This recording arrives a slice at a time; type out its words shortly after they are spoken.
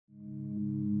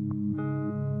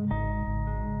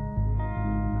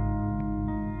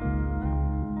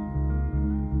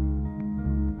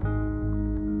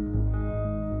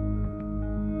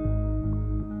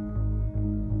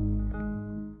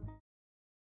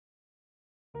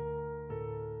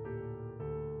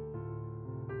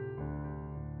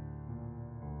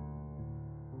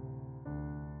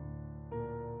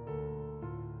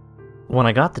When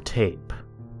I got the tape,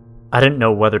 I didn't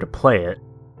know whether to play it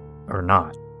or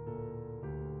not.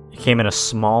 It came in a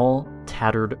small,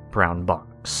 tattered brown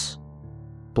box.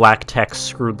 Black text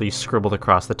screwedly scribbled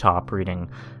across the top, reading,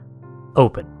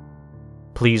 "Open.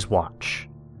 Please watch."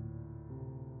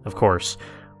 Of course,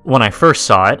 when I first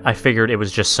saw it, I figured it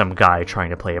was just some guy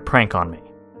trying to play a prank on me,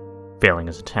 failing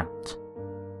his attempt.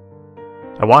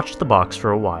 I watched the box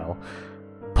for a while,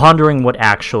 pondering what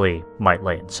actually might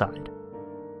lay inside.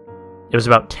 It was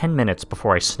about 10 minutes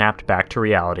before I snapped back to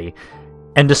reality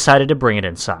and decided to bring it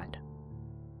inside.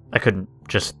 I couldn't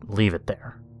just leave it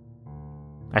there.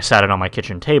 I sat it on my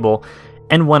kitchen table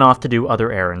and went off to do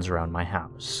other errands around my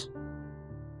house.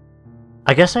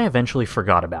 I guess I eventually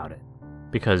forgot about it,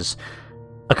 because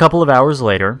a couple of hours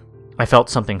later, I felt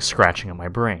something scratching at my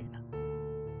brain.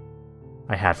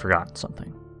 I had forgotten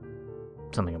something.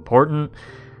 Something important?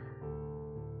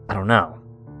 I don't know.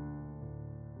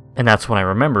 And that's when I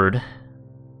remembered...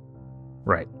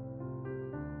 Right.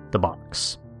 The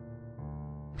box.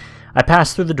 I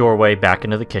passed through the doorway back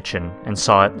into the kitchen and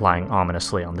saw it lying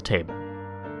ominously on the table.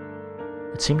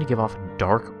 It seemed to give off a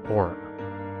dark aura,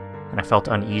 and I felt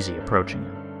uneasy approaching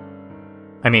it.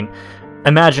 I mean,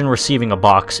 imagine receiving a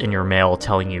box in your mail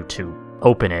telling you to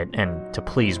open it and to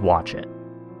please watch it.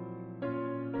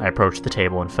 I approached the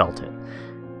table and felt it.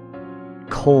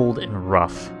 Cold and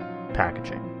rough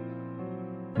packaging.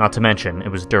 Not to mention, it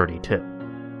was dirty too.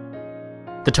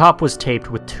 The top was taped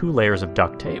with 2 layers of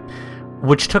duct tape,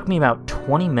 which took me about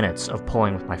 20 minutes of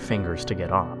pulling with my fingers to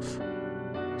get off,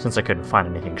 since I couldn't find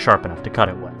anything sharp enough to cut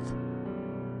it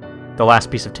with. The last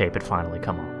piece of tape had finally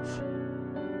come off.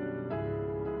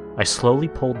 I slowly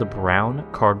pulled the brown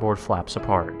cardboard flaps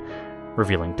apart,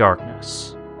 revealing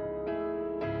darkness.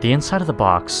 The inside of the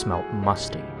box smelt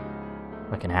musty,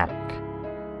 like an attic.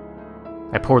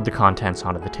 I poured the contents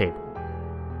onto the table.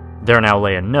 There now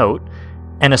lay a note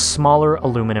and a smaller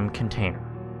aluminum container.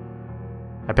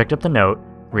 I picked up the note,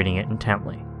 reading it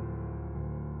intently.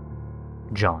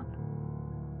 John.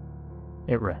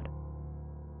 It read.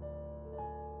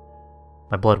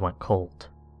 My blood went cold,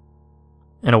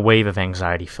 and a wave of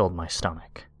anxiety filled my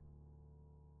stomach.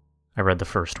 I read the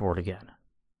first word again.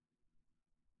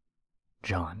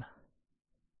 John.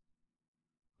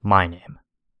 My name.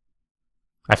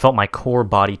 I felt my core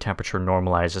body temperature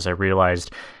normalize as I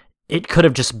realized it could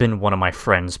have just been one of my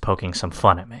friends poking some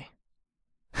fun at me.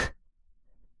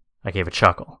 I gave a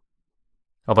chuckle,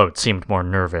 although it seemed more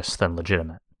nervous than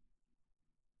legitimate.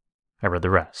 I read the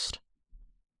rest.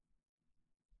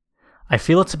 I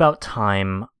feel it's about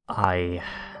time I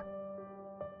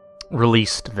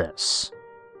released this.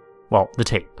 Well, the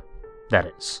tape, that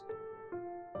is.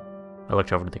 I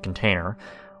looked over to the container,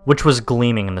 which was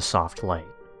gleaming in the soft light.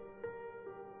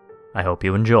 I hope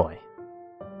you enjoy.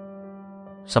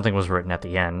 Something was written at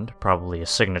the end, probably a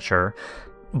signature,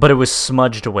 but it was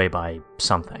smudged away by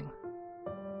something.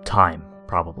 Time,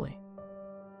 probably.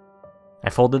 I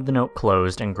folded the note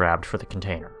closed and grabbed for the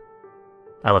container.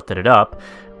 I lifted it up,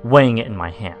 weighing it in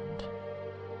my hand.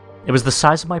 It was the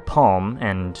size of my palm,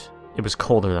 and it was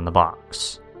colder than the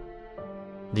box.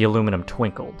 The aluminum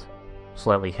twinkled,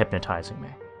 slightly hypnotizing me.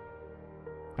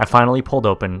 I finally pulled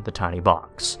open the tiny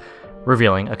box,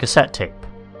 revealing a cassette tape.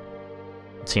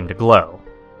 It seemed to glow.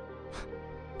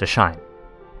 To shine,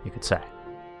 you could say.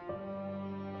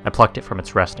 I plucked it from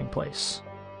its resting place,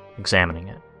 examining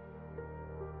it.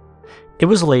 It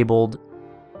was labeled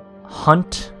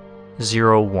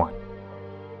Hunt01.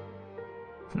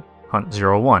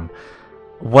 Hunt01.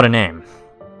 What a name.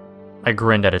 I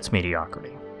grinned at its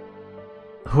mediocrity.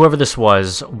 Whoever this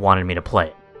was wanted me to play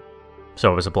it,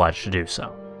 so I was obliged to do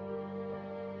so.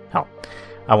 Hell,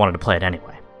 I wanted to play it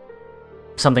anyway.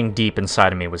 Something deep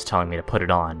inside of me was telling me to put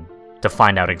it on, to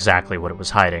find out exactly what it was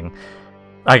hiding.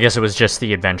 I guess it was just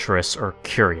the adventurous or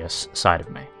curious side of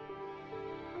me.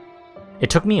 It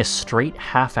took me a straight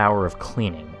half-hour of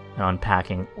cleaning and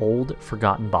unpacking old,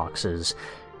 forgotten boxes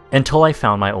until I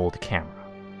found my old camera.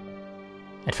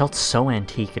 It felt so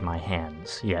antique in my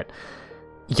hands, yet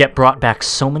brought back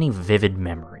so many vivid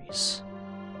memories.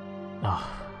 Oh,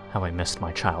 how I missed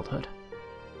my childhood.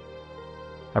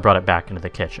 I brought it back into the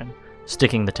kitchen,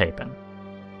 sticking the tape in.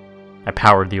 I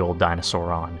powered the old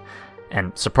dinosaur on,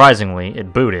 and surprisingly,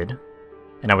 it booted,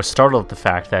 and I was startled at the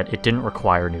fact that it didn't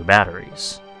require new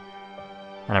batteries.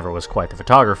 I never was quite the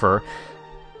photographer,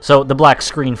 so the black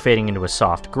screen fading into a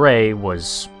soft gray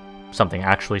was something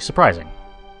actually surprising.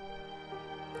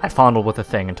 I fondled with the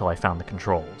thing until I found the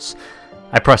controls.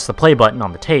 I pressed the play button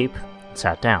on the tape and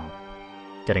sat down,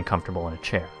 getting comfortable in a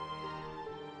chair.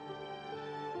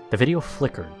 The video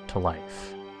flickered to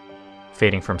life,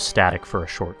 fading from static for a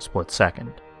short split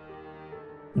second.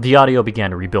 The audio began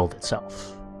to rebuild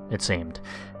itself, it seemed,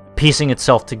 piecing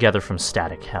itself together from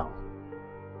static hell.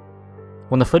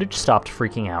 When the footage stopped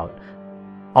freaking out,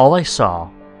 all I saw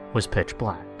was pitch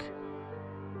black.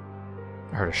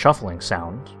 I heard a shuffling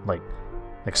sound, like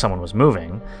someone was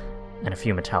moving, and a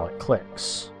few metallic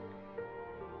clicks.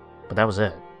 But that was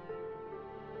it.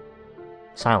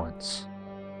 Silence.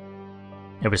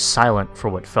 It was silent for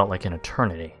what felt like an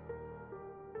eternity.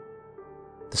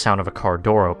 The sound of a car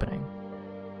door opening.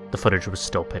 The footage was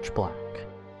still pitch black.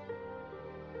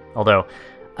 Although,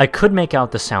 I could make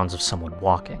out the sounds of someone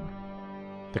walking.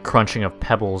 The crunching of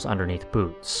pebbles underneath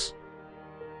boots.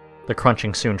 The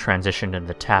crunching soon transitioned into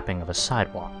the tapping of a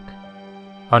sidewalk.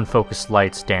 Unfocused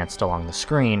lights danced along the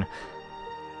screen.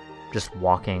 Just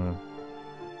walking,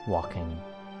 walking,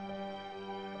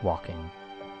 walking,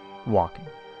 walking.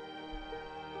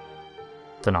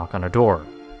 The knock on a door.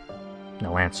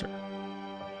 No answer.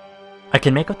 I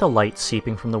can make out the light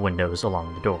seeping from the windows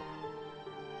along the door.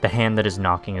 The hand that is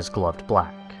knocking is gloved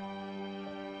black.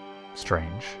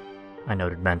 Strange, I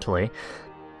noted mentally.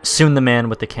 Soon the man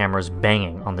with the camera is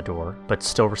banging on the door, but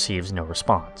still receives no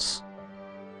response.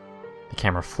 The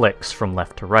camera flicks from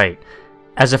left to right,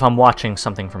 as if I'm watching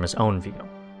something from his own view.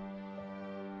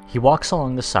 He walks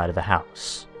along the side of the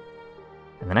house,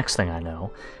 and the next thing I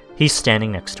know, he's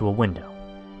standing next to a window.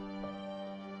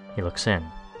 He looks in,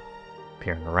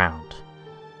 peering around,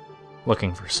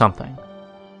 looking for something.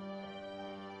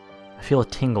 I feel a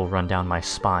tingle run down my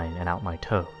spine and out my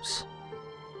toes.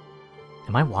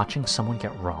 Am I watching someone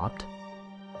get robbed?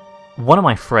 One of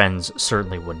my friends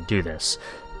certainly wouldn't do this.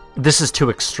 This is too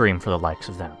extreme for the likes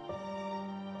of them.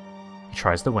 He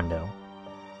tries the window,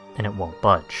 and it won't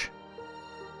budge.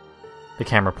 The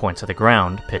camera points at the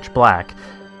ground, pitch black,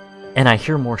 and I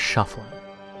hear more shuffling.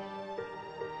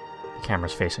 The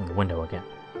camera's facing the window again.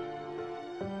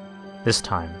 This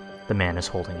time, the man is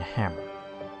holding a hammer.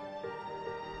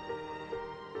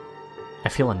 I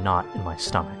feel a knot in my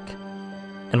stomach,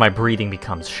 and my breathing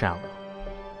becomes shallow.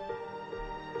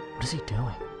 What is he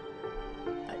doing?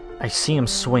 I see him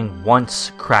swing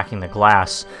once, cracking the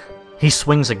glass. He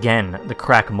swings again, the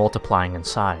crack multiplying in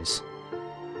size.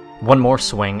 One more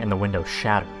swing and the window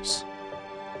shatters,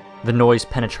 the noise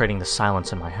penetrating the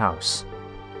silence in my house.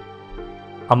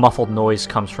 A muffled noise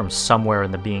comes from somewhere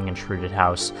in the being intruded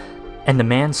house, and the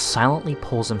man silently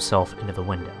pulls himself into the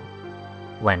window,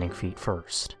 landing feet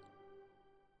first.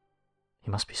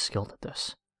 He must be skilled at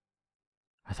this,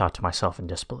 I thought to myself in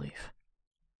disbelief.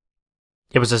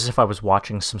 It was as if I was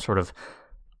watching some sort of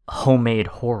homemade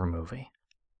horror movie.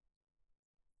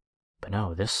 But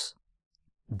no, this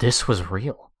was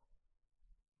real.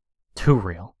 Too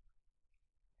real.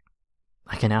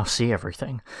 I can now see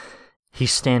everything.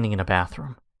 He's standing in a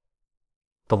bathroom.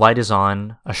 The light is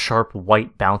on, a sharp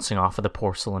white bouncing off of the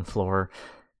porcelain floor.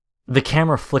 The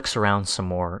camera flicks around some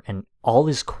more, and all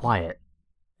is quiet,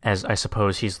 as I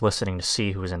suppose he's listening to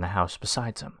see who is in the house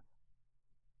besides him.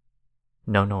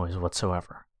 No noise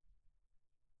whatsoever.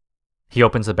 He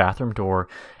opens the bathroom door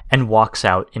and walks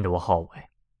out into a hallway.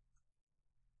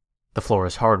 The floor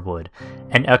is hardwood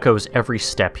and echoes every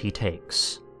step he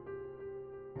takes.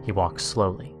 He walks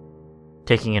slowly,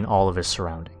 taking in all of his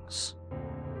surroundings.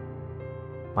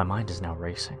 My mind is now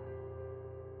racing.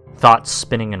 Thoughts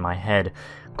spinning in my head,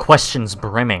 questions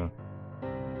brimming.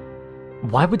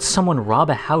 Why would someone rob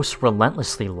a house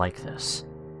relentlessly like this?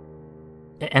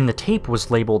 And the tape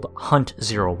was labeled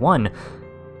Hunt01.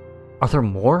 Are there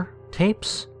more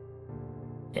tapes?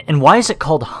 And why is it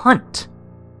called Hunt?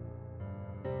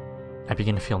 I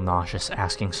begin to feel nauseous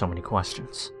asking so many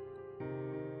questions.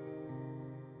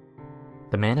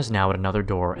 The man is now at another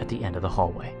door at the end of the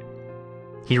hallway.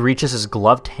 He reaches his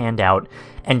gloved hand out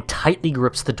and tightly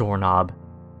grips the doorknob,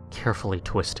 carefully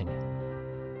twisting it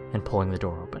and pulling the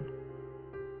door open.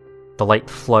 The light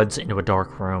floods into a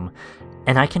dark room,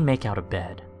 and I can make out a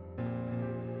bed.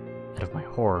 Out of my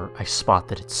horror, I spot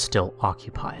that it's still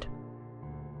occupied.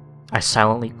 I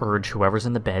silently urge whoever's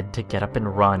in the bed to get up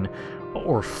and run,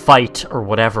 or fight, or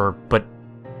whatever, but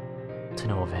to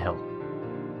no avail.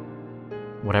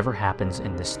 Whatever happens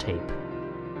in this tape,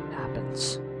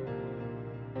 happens.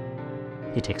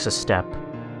 He takes a step,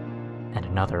 and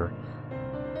another,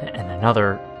 and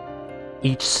another.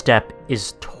 Each step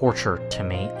is torture to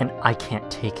me, and I can't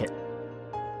take it.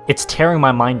 It's tearing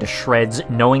my mind to shreds,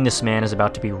 knowing this man is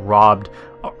about to be robbed,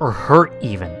 or hurt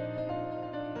even.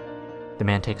 The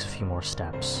man takes a few more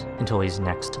steps, until he's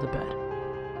next to the bed.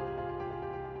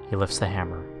 He lifts the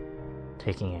hammer,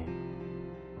 taking aim.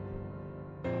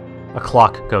 A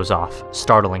clock goes off,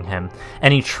 startling him,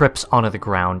 and he trips onto the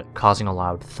ground, causing a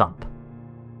loud thump.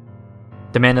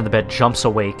 The man in the bed jumps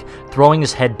awake, throwing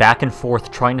his head back and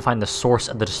forth, trying to find the source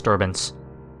of the disturbance.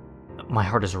 My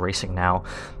heart is racing now.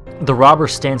 The robber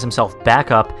stands himself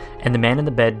back up, and the man in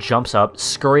the bed jumps up,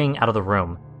 scurrying out of the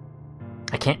room.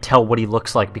 I can't tell what he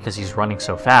looks like because he's running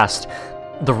so fast.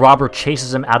 The robber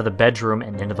chases him out of the bedroom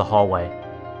and into the hallway.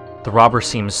 The robber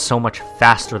seems so much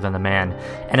faster than the man,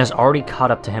 and has already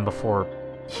caught up to him before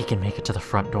he can make it to the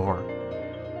front door.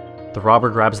 The robber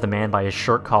grabs the man by his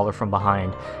shirt collar from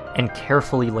behind and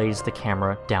carefully lays the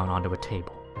camera down onto a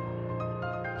table.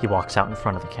 He walks out in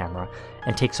front of the camera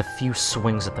and takes a few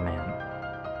swings at the man.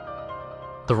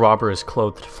 The robber is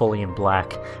clothed fully in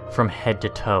black from head to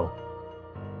toe.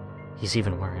 He's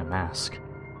even wearing a mask.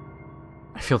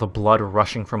 I feel the blood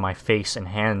rushing from my face and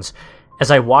hands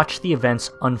as I watch the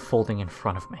events unfolding in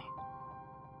front of me.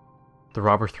 The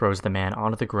robber throws the man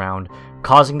onto the ground,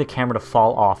 causing the camera to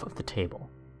fall off of the table.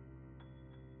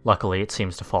 Luckily, it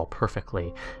seems to fall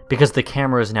perfectly, because the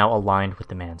camera is now aligned with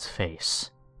the man's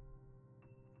face.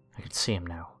 I can see him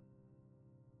now.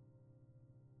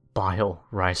 Bile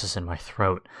rises in my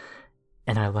throat,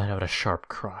 and I let out a sharp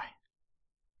cry.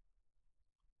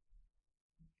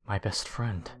 My best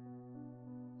friend,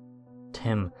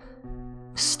 Tim,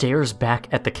 stares back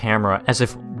at the camera as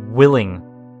if willing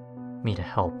me to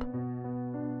help.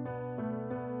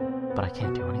 But I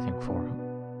can't do anything for him.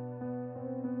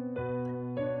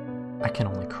 I can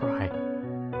only cry.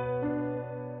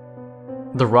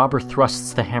 The robber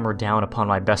thrusts the hammer down upon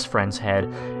my best friend's head,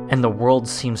 and the world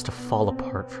seems to fall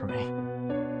apart for me.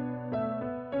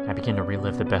 I begin to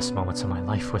relive the best moments of my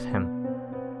life with him.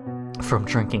 From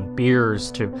drinking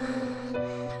beers to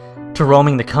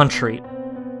roaming the country.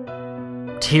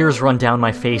 Tears run down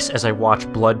my face as I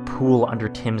watch blood pool under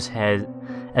Tim's head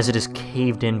as it is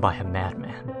caved in by a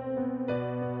madman.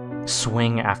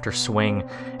 Swing after swing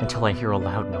until I hear a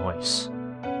loud noise.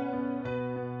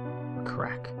 A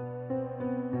crack.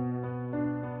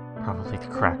 Probably the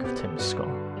crack of Tim's skull.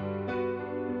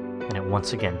 And it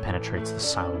once again penetrates the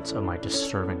silence of my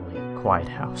disturbingly quiet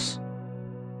house.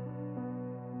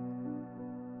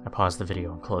 I pause the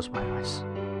video and close my eyes.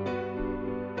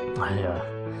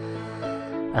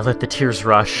 I let the tears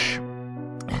rush,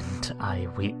 and I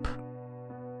weep.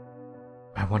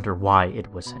 I wonder why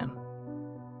it was him.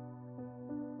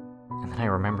 And then I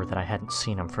remember that I hadn't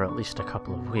seen him for at least a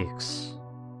couple of weeks.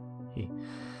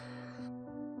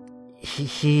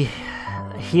 He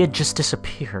had just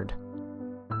disappeared.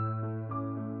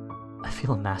 I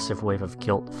feel a massive wave of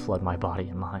guilt flood my body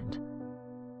and mind.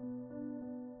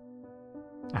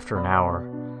 After an hour,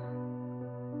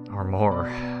 or more,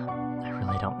 I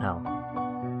really don't know.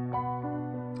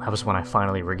 That was when I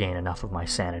finally regained enough of my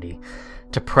sanity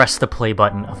to press the play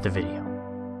button of the video.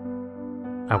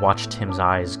 I watch Tim's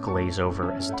eyes glaze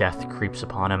over as death creeps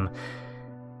upon him,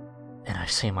 and I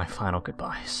say my final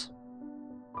goodbyes.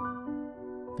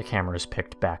 The camera is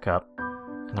picked back up,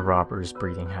 and the robber is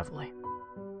breathing heavily.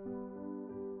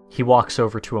 He walks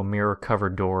over to a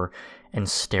mirror-covered door and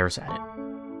stares at it.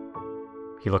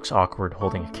 He looks awkward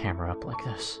holding a camera up like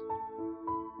this.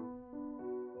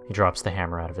 He drops the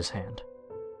hammer out of his hand,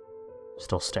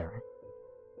 still staring.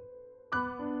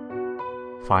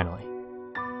 Finally,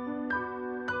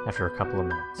 after a couple of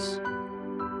minutes,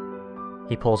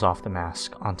 he pulls off the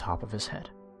mask on top of his head.